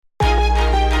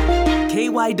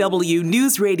KYW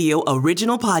News Radio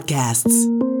original podcasts.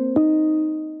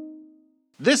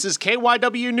 This is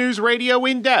KYW News Radio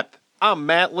In Depth. I'm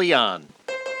Matt Leon.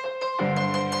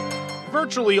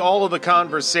 Virtually all of the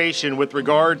conversation with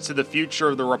regards to the future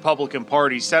of the Republican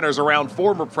Party centers around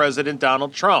former President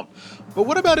Donald Trump. But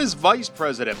what about his vice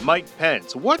president, Mike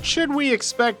Pence? What should we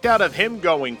expect out of him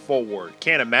going forward?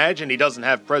 Can't imagine he doesn't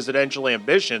have presidential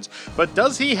ambitions, but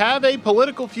does he have a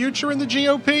political future in the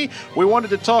GOP? We wanted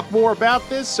to talk more about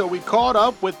this, so we caught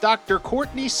up with Dr.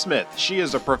 Courtney Smith. She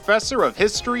is a professor of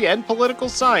history and political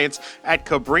science at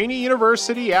Cabrini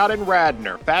University out in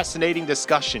Radnor. Fascinating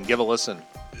discussion. Give a listen.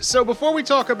 So before we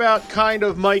talk about kind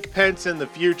of Mike Pence in the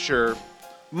future,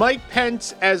 Mike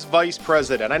Pence as vice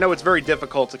president. I know it's very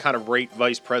difficult to kind of rate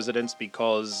vice presidents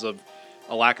because of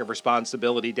a lack of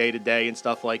responsibility day to day and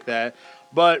stuff like that.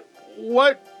 But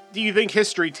what do you think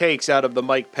history takes out of the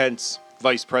Mike Pence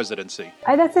vice presidency?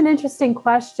 That's an interesting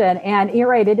question. And you're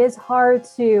right, it is hard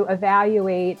to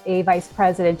evaluate a vice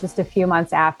president just a few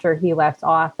months after he left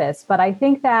office. But I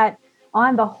think that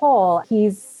on the whole,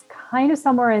 he's kind of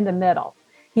somewhere in the middle.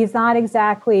 He's not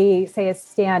exactly, say, a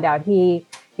standout.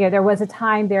 There was a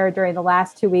time there during the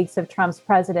last 2 weeks of Trump's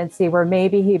presidency where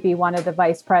maybe he'd be one of the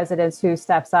vice presidents who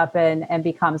steps up and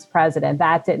becomes president.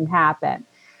 That didn't happen.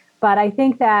 But I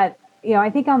think that, I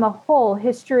think on the whole,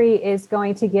 history is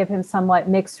going to give him somewhat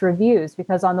mixed reviews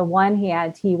because on the one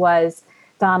hand, he was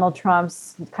Donald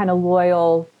Trump's kind of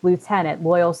loyal lieutenant,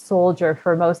 loyal soldier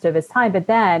for most of his time. But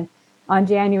then on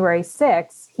January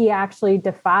 6th, he actually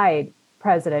defied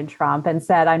President Trump and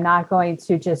said, I'm not going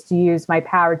to just use my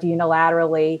power to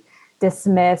unilaterally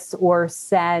dismiss or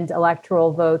send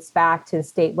electoral votes back to the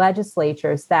state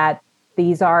legislatures, that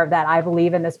I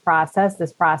believe in this process.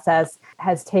 This process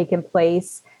has taken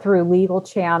place through legal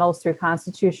channels, through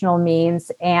constitutional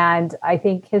means. And I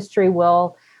think history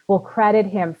will credit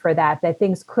him for that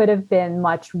things could have been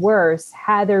much worse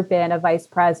had there been a vice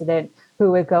president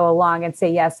who would go along and say,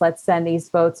 yes, let's send these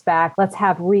votes back. Let's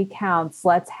have recounts.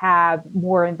 Let's have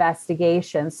more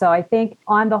investigations. So I think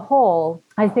on the whole,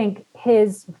 I think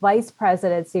his vice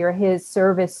presidency or his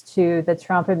service to the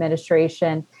Trump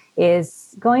administration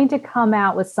is going to come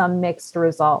out with some mixed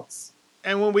results.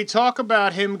 And when we talk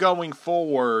about him going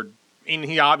forward, and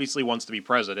he obviously wants to be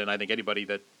president, I think anybody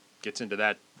that gets into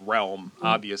that realm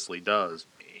obviously does.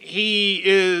 He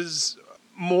is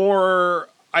more,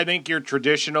 I think, your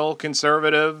traditional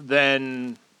conservative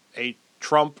than a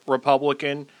Trump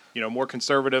Republican, more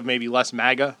conservative, maybe less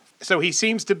MAGA. So he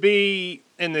seems to be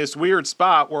in this weird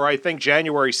spot where I think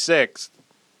January 6th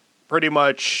pretty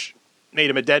much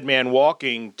made him a dead man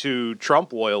walking to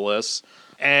Trump loyalists.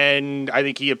 And I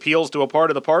think he appeals to a part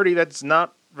of the party that's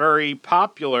not very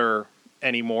popular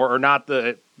anymore, or not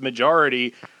the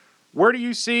majority. Where do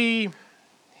you see,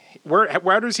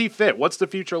 where does he fit? What's the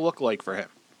future look like for him?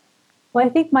 Well, I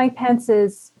think Mike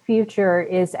Pence's future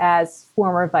is as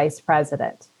former vice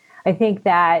president. I think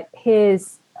that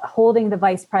his holding the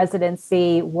vice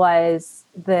presidency was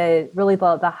the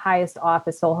highest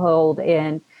office he'll hold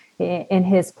in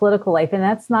his political life. And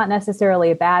that's not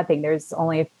necessarily a bad thing. There's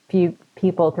only a few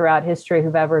people throughout history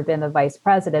who've ever been the vice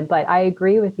president. But I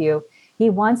agree with you. He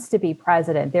wants to be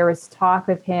president. There was talk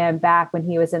of him back when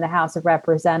he was in the House of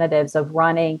Representatives of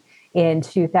running in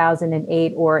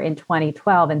 2008 or in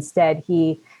 2012. Instead,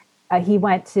 he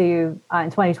went to,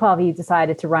 in 2012, he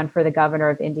decided to run for the governor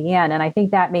of Indiana. And I think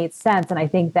that made sense. And I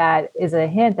think that is a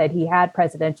hint that he had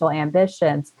presidential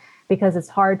ambitions, because it's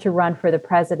hard to run for the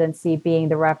presidency being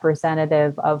the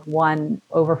representative of one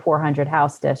over 400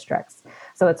 House districts.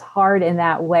 So it's hard in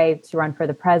that way to run for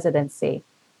the presidency.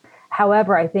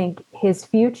 However, I think his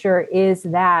future is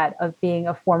that of being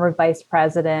a former vice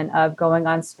president, of going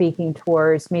on speaking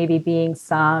tours, maybe being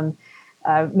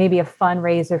maybe a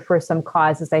fundraiser for some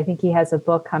causes. I think he has a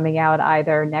book coming out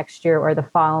either next year or the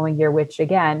following year, which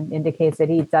again indicates that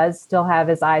he does still have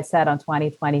his eyes set on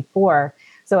 2024.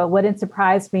 So it wouldn't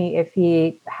surprise me if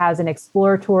he has an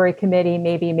exploratory committee,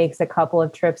 maybe makes a couple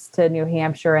of trips to New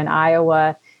Hampshire and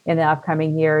Iowa in the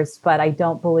upcoming years, but I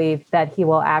don't believe that he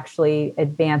will actually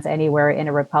advance anywhere in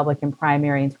a Republican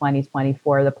primary in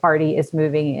 2024. The party is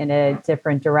moving in a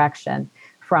different direction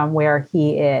from where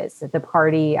he is. The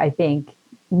party, I think,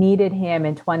 needed him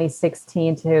in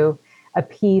 2016 to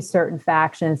appease certain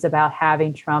factions about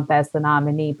having Trump as the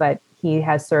nominee, but he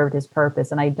has served his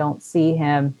purpose, and I don't see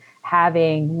him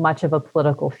having much of a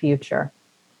political future.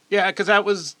 Yeah, because that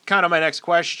was kind of my next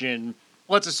question.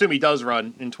 Let's assume he does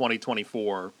run in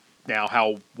 2024.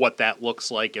 Now, what that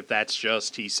looks like, if that's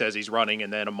just he says he's running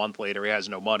and then a month later he has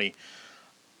no money.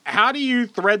 How do you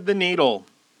thread the needle,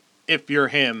 if you're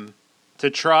him, to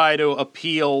try to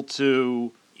appeal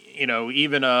to,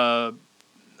 even a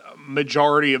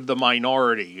majority of the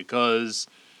minority, because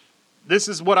this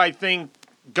is what I think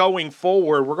going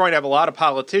forward, we're going to have a lot of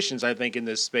politicians, I think, in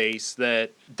this space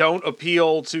that don't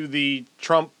appeal to the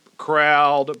Trump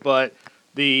crowd, but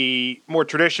the more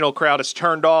traditional crowd is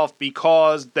turned off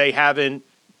because they haven't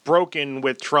broken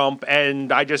with Trump.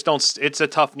 And I just don't, it's a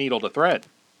tough needle to thread.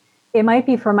 It might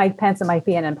be for Mike Pence, it might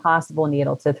be an impossible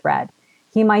needle to thread.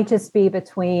 He might just be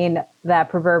between that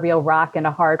proverbial rock and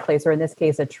a hard place, or in this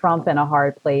case, a Trump and a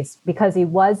hard place, because he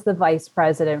was the vice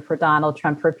president for Donald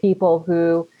Trump. For people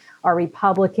who are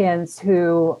Republicans,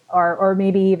 who are, or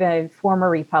maybe even former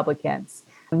Republicans,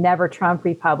 never Trump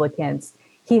Republicans,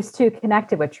 he's too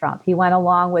connected with Trump. He went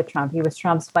along with Trump. He was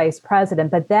Trump's vice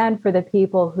president. But then for the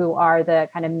people who are the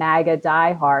kind of MAGA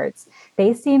diehards,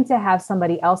 they seem to have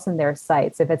somebody else in their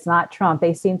sights. If it's not Trump,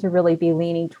 they seem to really be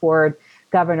leaning toward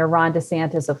Governor Ron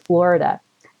DeSantis of Florida.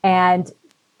 And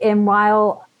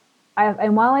while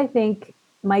I think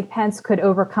Mike Pence could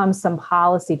overcome some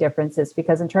policy differences,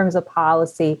 because in terms of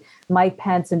policy, Mike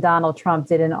Pence and Donald Trump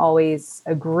didn't always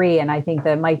agree. And I think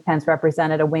that Mike Pence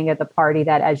represented a wing of the party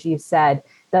that, as you said,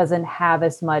 doesn't have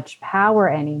as much power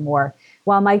anymore.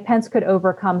 While Mike Pence could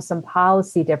overcome some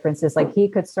policy differences, like he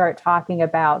could start talking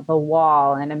about the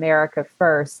wall and America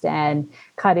first and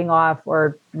cutting off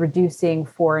or reducing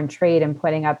foreign trade and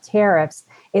putting up tariffs,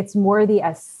 it's more the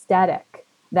aesthetic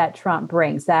that Trump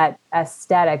brings, that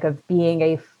aesthetic of being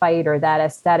a fighter, that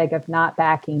aesthetic of not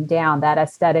backing down, that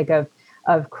aesthetic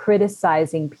of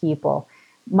criticizing people.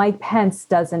 Mike Pence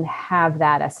doesn't have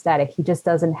that aesthetic. He just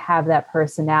doesn't have that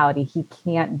personality. He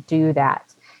can't do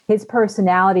that. His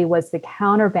personality was the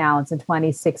counterbalance in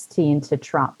 2016 to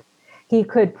Trump. He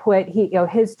could put,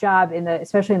 his job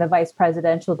especially in the vice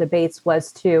presidential debates,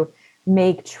 was to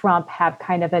make Trump have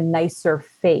kind of a nicer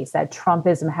face, that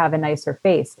Trumpism have a nicer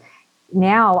face.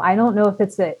 Now, I don't know if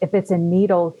it's a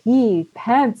needle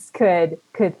Pence could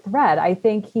thread. I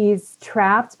think he's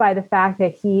trapped by the fact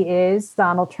that he is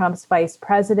Donald Trump's vice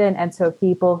president. And so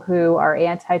people who are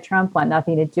anti-Trump want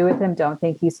nothing to do with him, don't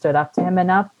think he stood up to him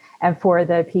enough. And for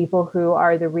the people who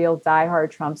are the real diehard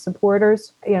Trump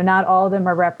supporters, not all of them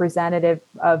are representative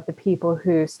of the people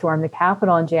who stormed the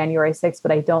Capitol on January 6th.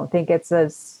 But I don't think it's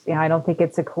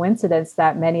a coincidence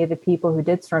that many of the people who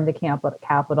did storm the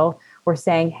Capitol were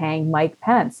saying, hang Mike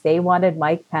Pence. They wanted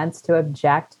Mike Pence to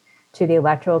object to the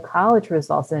Electoral College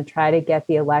results and try to get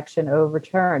the election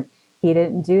overturned. He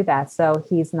didn't do that. So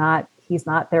he's not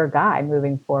their guy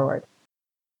moving forward.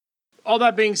 All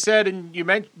that being said, and you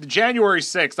mentioned January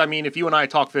 6th, I mean, if you and I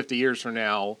talk 50 years from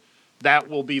now, that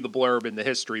will be the blurb in the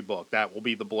history book. That will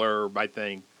be the blurb, I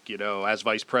think, as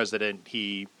vice president,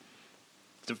 he,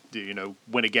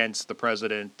 went against the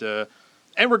president.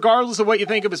 And regardless of what you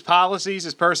think of his policies,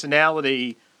 his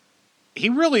personality, he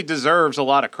really deserves a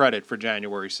lot of credit for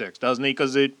January 6th, doesn't he?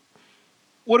 Because it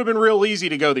would have been real easy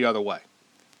to go the other way.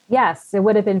 Yes, it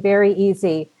would have been very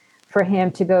easy for him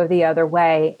to go the other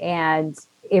way. And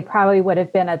it probably would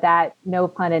have been no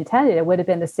pun intended, it would have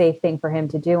been the safe thing for him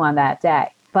to do on that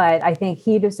day. But I think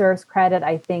he deserves credit.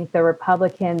 I think the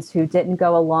Republicans who didn't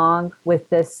go along with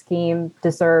this scheme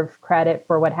deserve credit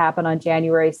for what happened on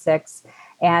January 6th.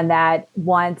 And that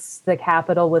once the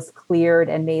Capitol was cleared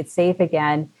and made safe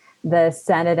again, the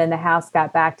Senate and the House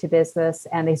got back to business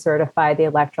and they certified the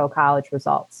Electoral College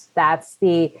results. That's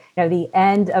the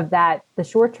end of that, the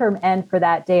short-term end for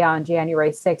that day on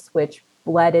January 6th, which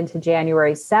led into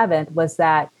January 7th, was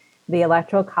that the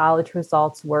Electoral College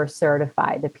results were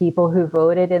certified. The people who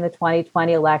voted in the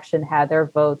 2020 election had their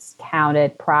votes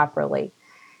counted properly.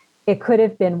 It could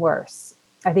have been worse.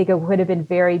 I think it would have been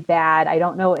very bad. I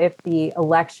don't know if the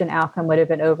election outcome would have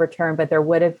been overturned, but there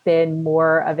would have been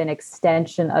more of an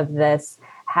extension of this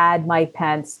had Mike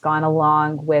Pence gone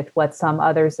along with what some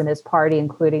others in his party,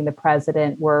 including the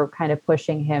president, were kind of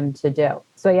pushing him to do.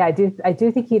 So yeah, I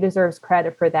do think he deserves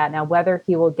credit for that. Now, whether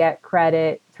he will get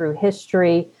credit through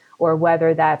history or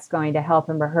whether that's going to help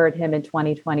him or hurt him in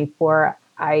 2024,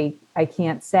 I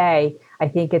can't say. I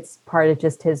think it's part of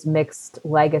just his mixed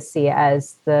legacy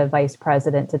as the vice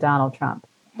president to Donald Trump.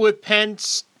 With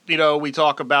Pence, we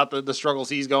talk about the struggles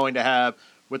he's going to have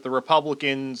with the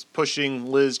Republicans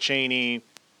pushing Liz Cheney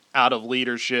out of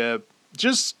leadership.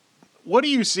 Just what do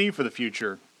you see for the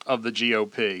future of the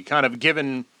GOP? Kind of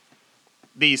given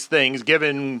these things,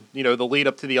 given, the lead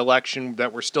up to the election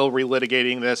that we're still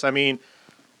relitigating this. I mean,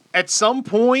 at some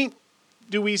point,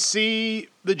 do we see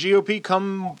the GOP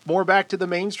come more back to the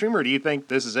mainstream, or do you think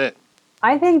this is it?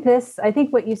 I think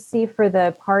what you see for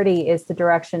the party is the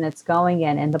direction it's going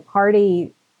in. And the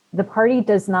party the party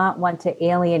does not want to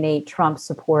alienate Trump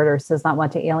supporters, does not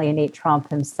want to alienate Trump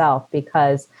himself,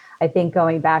 because I think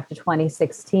going back to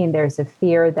 2016, there's a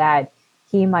fear that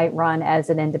he might run as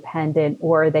an independent,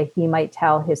 or that he might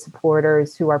tell his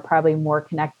supporters, who are probably more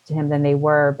connected to him than they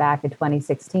were back in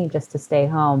 2016, just to stay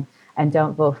home and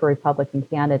don't vote for Republican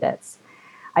candidates.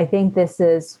 I think this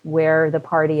is where the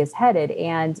party is headed.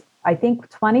 And I think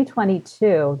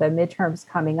 2022, the midterms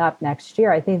coming up next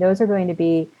year, I think those are going to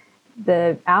be,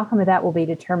 the outcome of that will be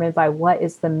determined by what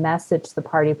is the message the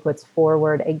party puts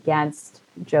forward against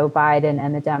Joe Biden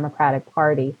and the Democratic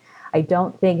Party. I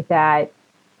think that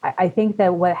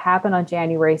what happened on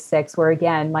January 6th, where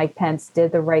again, Mike Pence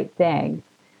did the right thing,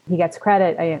 he gets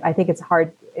credit. I think it's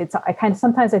hard.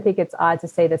 Sometimes I think it's odd to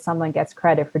say that someone gets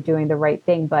credit for doing the right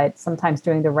thing, but sometimes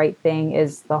doing the right thing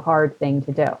is the hard thing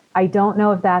to do. I don't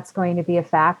know if that's going to be a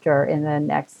factor in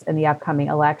the upcoming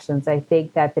elections. I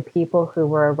think that the people who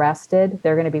were arrested,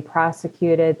 they're going to be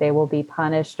prosecuted. They will be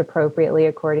punished appropriately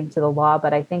according to the law.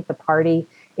 But I think the party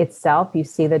itself, you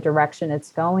see the direction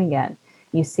it's going in.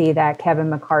 You see that Kevin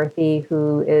McCarthy,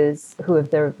 who if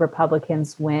the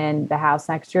Republicans win the House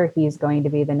next year, he's going to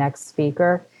be the next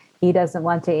speaker. He doesn't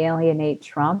want to alienate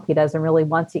Trump. He doesn't really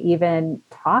want to even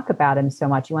talk about him so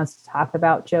much. He wants to talk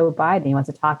about Joe Biden. He wants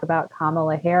to talk about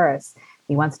Kamala Harris.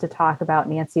 He wants to talk about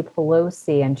Nancy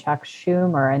Pelosi and Chuck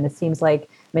Schumer. And it seems like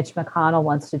Mitch McConnell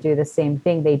wants to do the same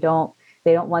thing. They don't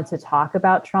want to talk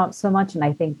about Trump so much. And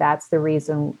I think that's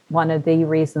one of the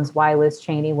reasons why Liz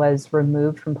Cheney was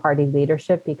removed from party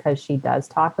leadership, because she does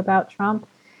talk about Trump.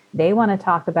 They want to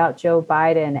talk about Joe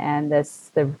Biden and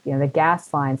the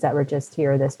gas lines that were just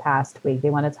here this past week. They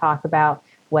want to talk about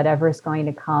whatever is going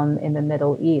to come in the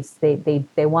Middle East. They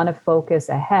want to focus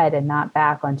ahead and not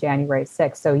back on January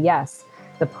 6th. So yes,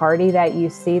 the party that you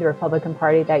see, the Republican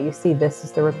Party that you see, this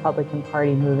is the Republican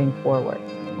Party moving forward.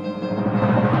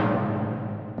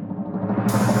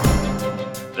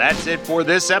 That's it for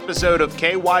this episode of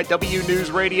KYW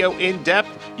News Radio In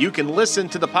Depth. You can listen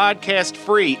to the podcast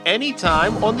free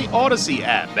anytime on the Odyssey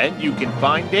app, and you can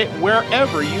find it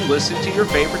wherever you listen to your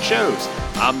favorite shows.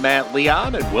 I'm Matt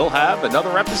Leon, and we'll have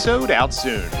another episode out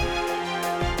soon.